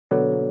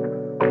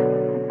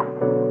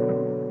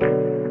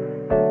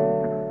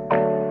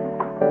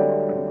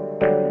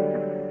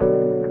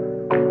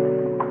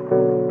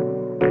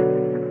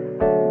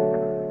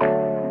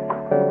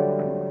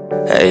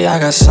Lately I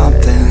got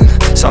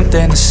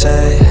something to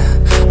say.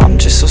 I'm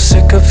just so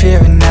sick of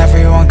hearing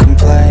everyone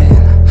complain.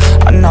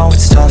 I know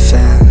it's tough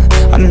and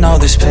I know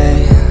there's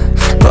pain,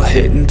 but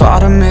hitting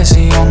bottom is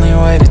the only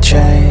way to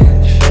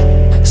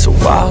change. So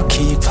I'll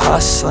keep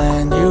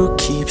hustling, you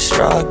keep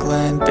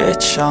struggling.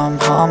 Bitch, I'm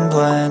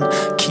humbling,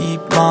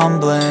 keep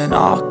mumbling.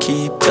 I'll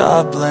keep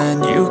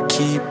doubling, you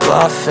keep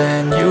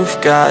bluffing.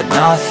 You've got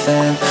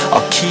nothing,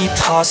 I'll keep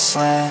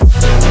hustling.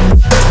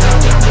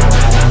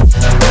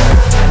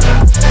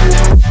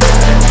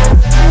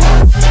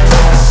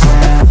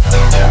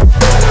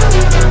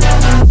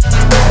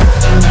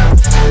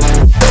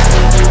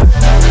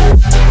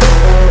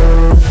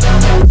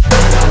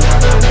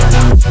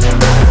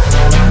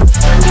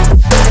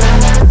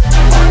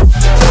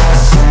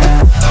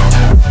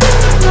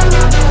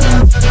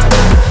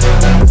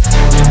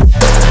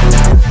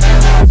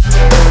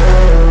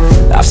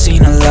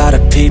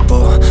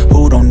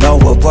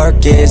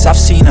 I've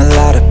seen a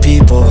lot of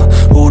people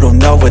who don't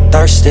know what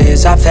thirst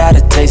is. I've had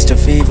a taste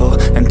of evil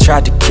and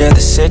tried to cure the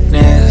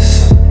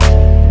sickness,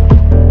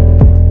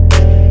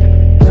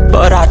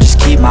 but I just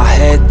keep my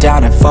head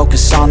down and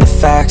focus on the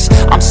facts.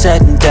 I'm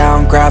setting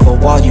down gravel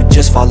while you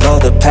just follow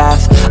the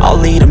path. I'll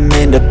lead them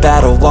into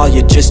battle while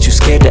you're just too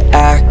scared to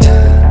act.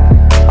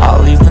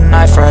 I'll leave the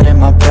knife right in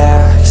my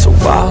back. So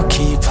I'll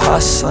keep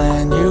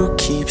hustling, you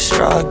keep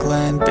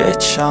struggling.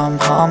 Bitch, I'm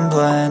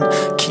humbling,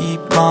 keep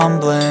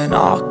mumbling.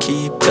 I'll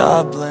keep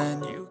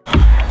doubling.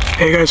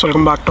 Hey guys,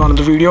 welcome back to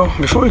another video.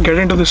 Before we get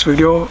into this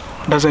video,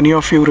 does any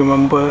of you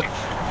remember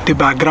the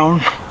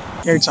background?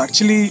 Yeah, it's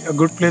actually a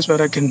good place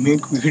where I can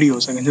make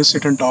videos. I can just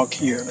sit and talk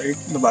here, right?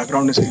 The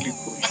background is really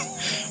cool.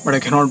 But I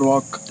cannot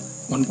walk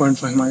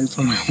 1.5 miles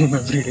from my home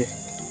every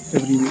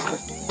week.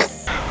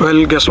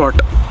 Well, guess what?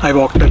 I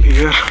walked till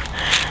here.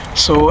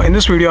 So in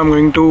this video, I'm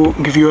going to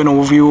give you an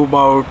overview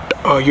about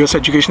US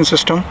education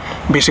system,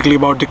 basically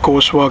about the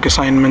coursework,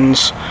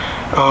 assignments,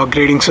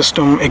 grading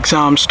system,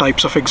 exams,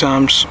 types of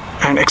exams,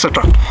 and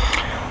etc.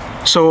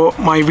 So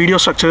my video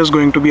structure is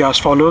going to be as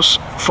follows.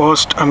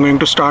 First, I'm going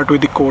to start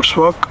with the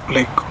coursework,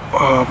 like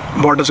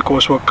what does the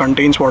coursework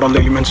contains, what all the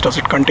elements does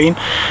it contain,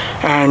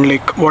 and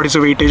like what is the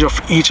weightage of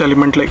each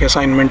element, like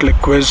assignment,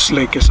 like quiz,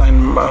 like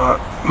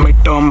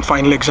midterm,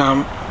 final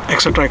exam,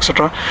 etc,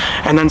 etc.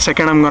 And then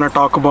second, I'm going to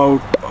talk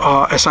about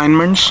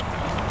assignments.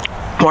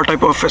 What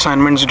type of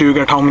assignments do you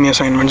get, how many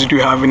assignments do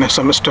you have in a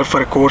semester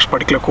for a course,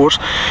 particular course.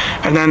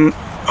 And then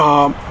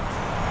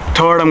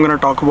third, I'm going to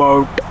talk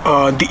about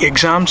the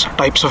exams,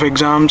 types of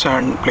exams,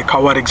 and like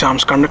how are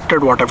exams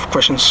conducted, what type of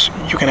questions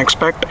you can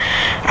expect.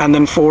 And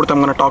then fourth,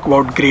 I'm going to talk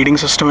about grading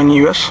system in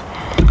US.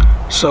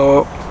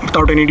 So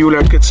without any ado,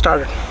 let's get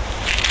started.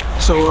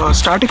 So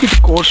starting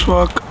with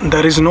coursework,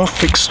 there is no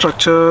fixed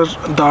structure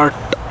that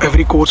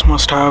every course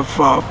must have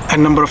a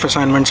number of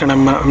assignments and a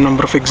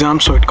number of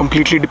exams, so it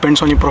completely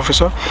depends on your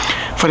professor.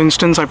 For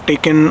instance,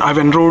 I've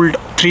enrolled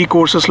 3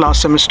 courses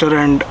last semester,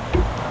 and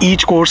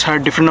each course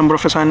had different number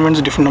of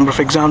assignments, different number of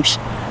exams,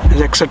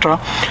 etc.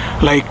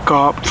 Like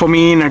for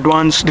me in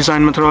advanced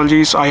design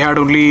methodologies, I had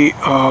only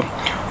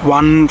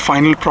one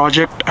final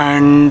project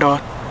and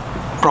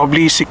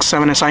probably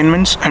 6-7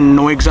 assignments and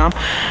no exam.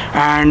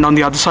 And on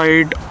the other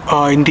side,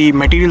 in the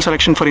material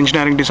selection for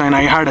engineering design,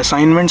 I had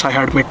assignments, I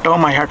had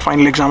midterm, I had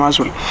final exam as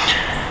well.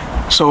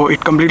 So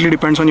it completely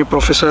depends on your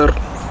professor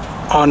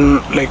on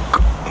like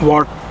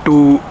what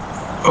to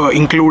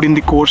include in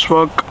the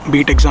coursework,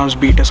 be it exams,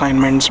 be it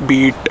assignments,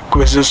 be it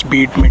quizzes,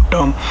 be it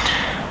midterm,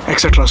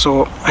 etc.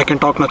 So I can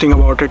talk nothing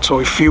about it. So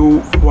if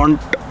you want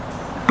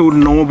to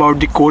know about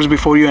the course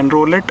before you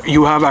enroll it,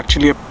 you have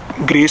actually a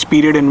grace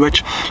period in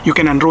which you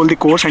can enroll the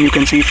course and you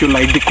can see if you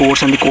like the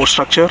course and the course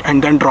structure,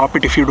 and then drop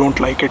it if you don't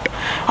like it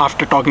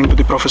after talking to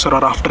the professor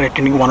or after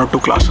attending 1 or 2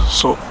 classes.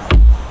 So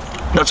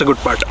that's a good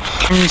part.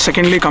 And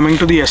secondly, coming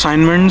to the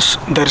assignments,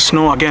 there's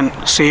no, again,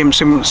 same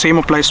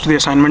applies to the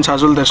assignments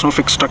as well. There's no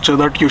fixed structure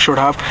that you should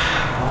have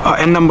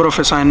n number of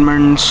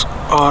assignments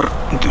or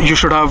you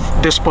should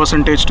have this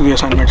percentage to the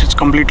assignments. It's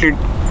completely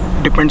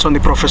depends on the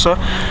professor.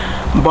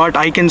 But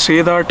I can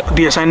say that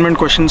the assignment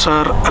questions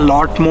are a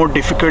lot more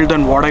difficult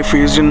than what I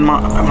faced in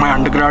my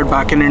undergrad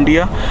back in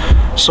India.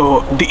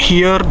 So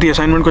here the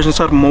assignment questions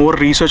are more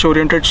research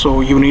oriented,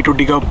 so you need to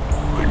dig up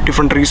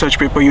different research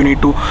paper, you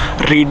need to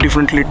read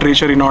different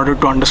literature in order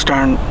to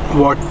understand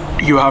what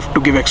you have to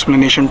give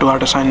explanation to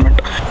that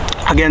assignment.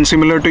 Again,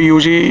 similar to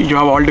UG, you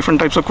have all different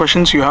types of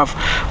questions. You have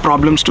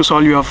problems to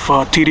solve, you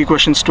have theory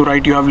questions to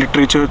write, you have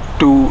literature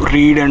to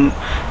read and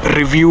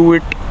review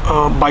it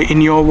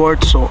in your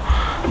words. So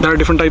there are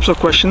different types of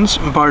questions,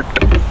 but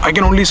I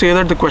can only say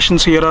that the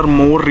questions here are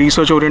more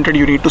research oriented.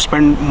 You need to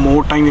spend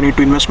more time, you need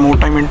to invest more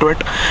time into it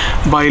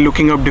by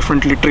looking up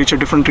different literature,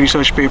 different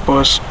research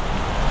papers,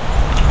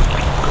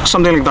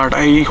 something like that.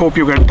 I hope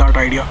you get that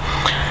idea.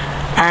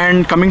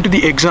 And coming to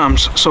the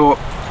exams, so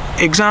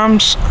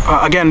exams,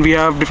 again, we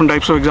have different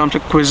types of exams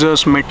like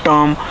quizzes,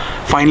 midterm,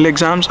 final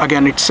exams.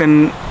 Again, it's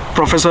in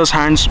professor's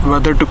hands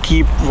whether to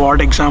keep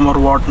what exam or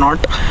what not.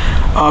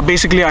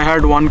 Basically, I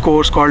had one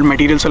course called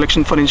Material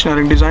Selection for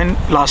Engineering Design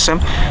last sem.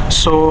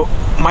 So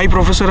my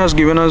professor has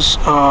given us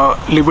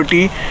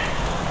liberty,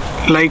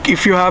 like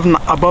if you have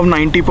above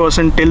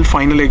 90% till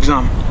final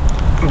exam,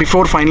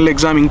 before final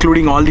exam,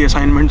 including all the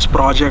assignments,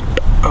 project,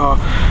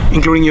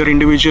 including your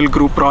individual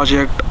group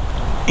project,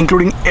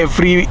 including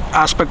every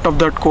aspect of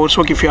that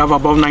coursework, if you have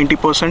above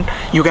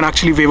 90%, you can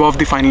actually waive off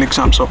the final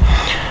exam. So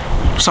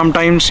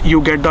sometimes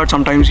you get that,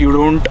 sometimes you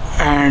don't,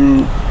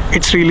 and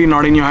it's really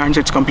not in your hands.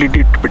 It's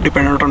completely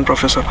dependent on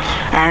professor.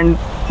 And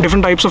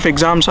different types of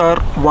exams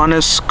are, one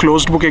is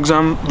closed book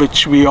exam,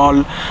 which we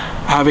all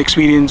have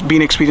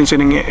been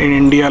experiencing in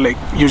India, like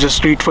you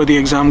just read for the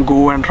exam,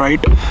 go and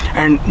write.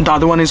 And the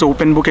other one is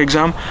open book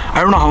exam.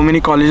 I don't know how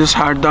many colleges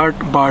had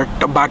that,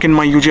 but back in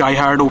my UG I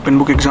had open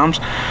book exams.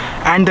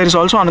 And there is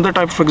also another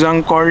type of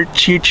exam called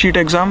cheat sheet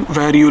exam,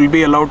 where you will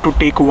be allowed to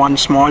take one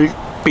small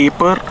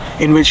paper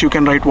in which you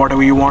can write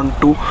whatever you want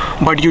to,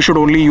 but you should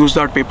only use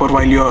that paper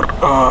while you're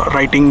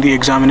writing the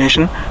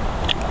examination.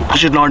 You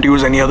should not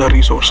use any other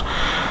resource.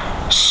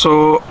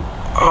 So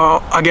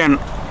again,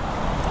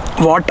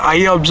 what I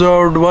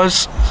observed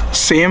was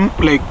same,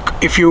 like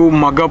if you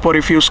mug up or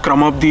if you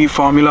scrum up the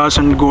formulas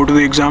and go to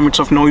the exam, it's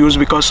of no use,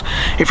 because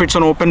if it's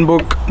an open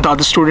book, the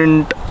other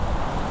student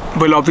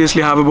will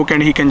obviously have a book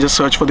and he can just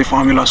search for the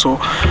formula. So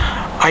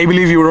I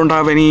believe you don't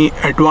have any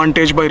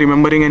advantage by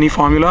remembering any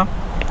formula.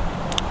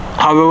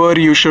 However,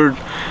 you should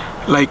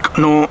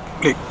know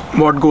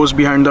what goes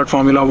behind that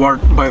formula,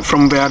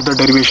 from where the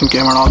derivation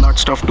came and all that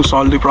stuff to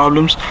solve the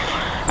problems.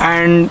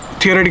 And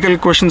theoretical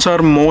questions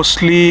are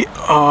mostly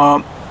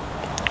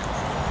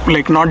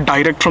not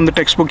direct from the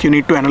textbook. You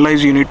need to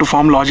analyze, you need to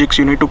form logics,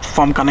 you need to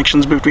form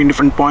connections between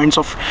different points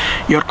of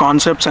your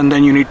concepts, and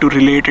then you need to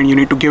relate, and you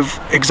need to give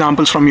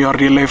examples from your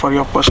real life or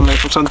your personal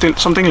life, or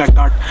something like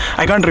that.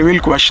 I can't reveal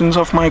questions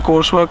of my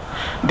coursework.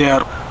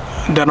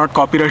 They're not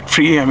copyright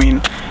free. I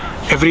mean,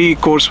 every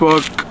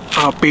coursework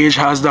page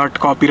has that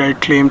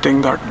copyright claim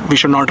thing that we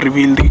should not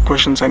reveal the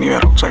questions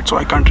anywhere outside, so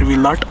I can't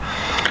reveal that.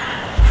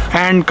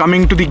 And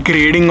coming to the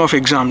grading of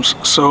exams,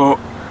 so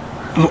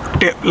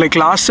like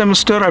last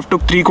semester I've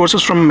took 3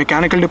 courses from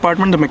mechanical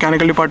department. The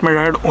mechanical department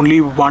had only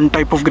one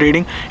type of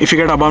grading. If you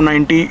get above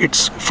 90,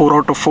 it's 4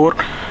 out of 4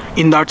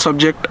 in that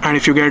subject, and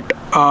if you get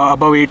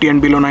above 80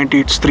 and below 90,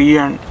 it's 3,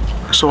 and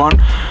so on.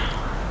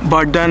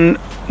 But then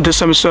this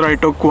semester I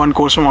took one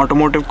course from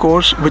automotive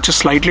course, which is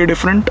slightly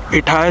different.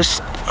 It has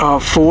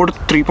 4,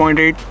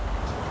 3.8,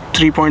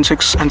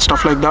 3.6 and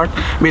stuff like that.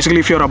 Basically,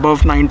 if you're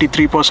above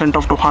 93%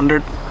 of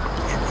 200,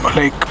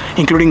 like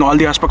including all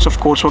the aspects of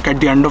coursework at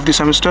the end of the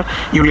semester,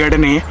 you'll get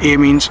an A. A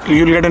means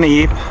you'll get an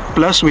A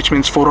plus, which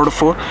means 4 out of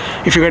 4.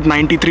 If you get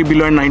 93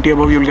 below and 90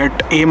 above, you'll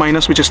get A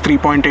minus, which is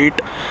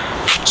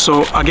 3.8.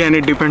 So again,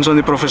 it depends on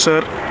the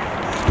professor.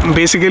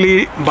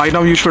 Basically, by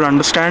now you should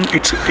understand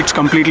it's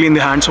completely in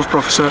the hands of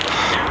professor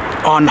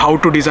on how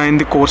to design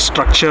the course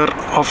structure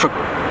of a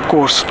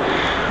course.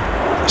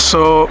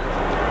 So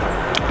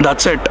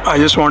that's it. I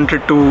just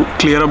wanted to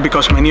clear up,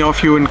 because many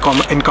of you in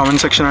comment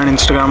section and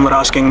Instagram were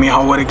asking me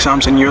how were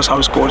exams in US,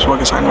 how's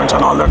coursework, assignments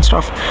and all that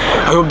stuff.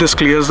 I hope this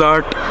clears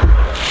that.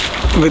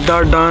 With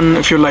that done,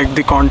 if you like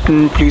the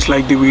content, please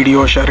like the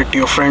video, share it to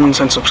your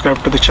friends, and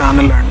subscribe to the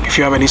channel. And if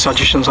you have any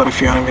suggestions or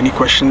if you have any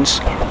questions,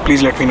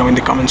 please let me know in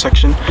the comment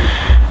section.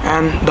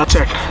 And that's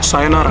it.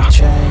 Sayonara.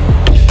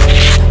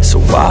 So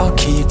I'll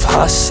keep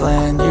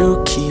hustling,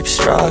 you keep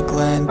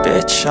struggling.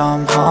 Bitch,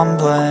 I'm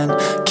humbling,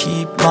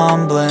 keep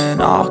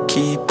mumbling. I'll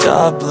keep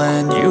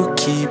doubling, you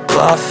keep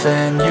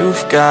bluffing.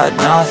 You've got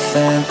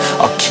nothing,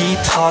 I'll keep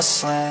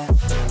hustling.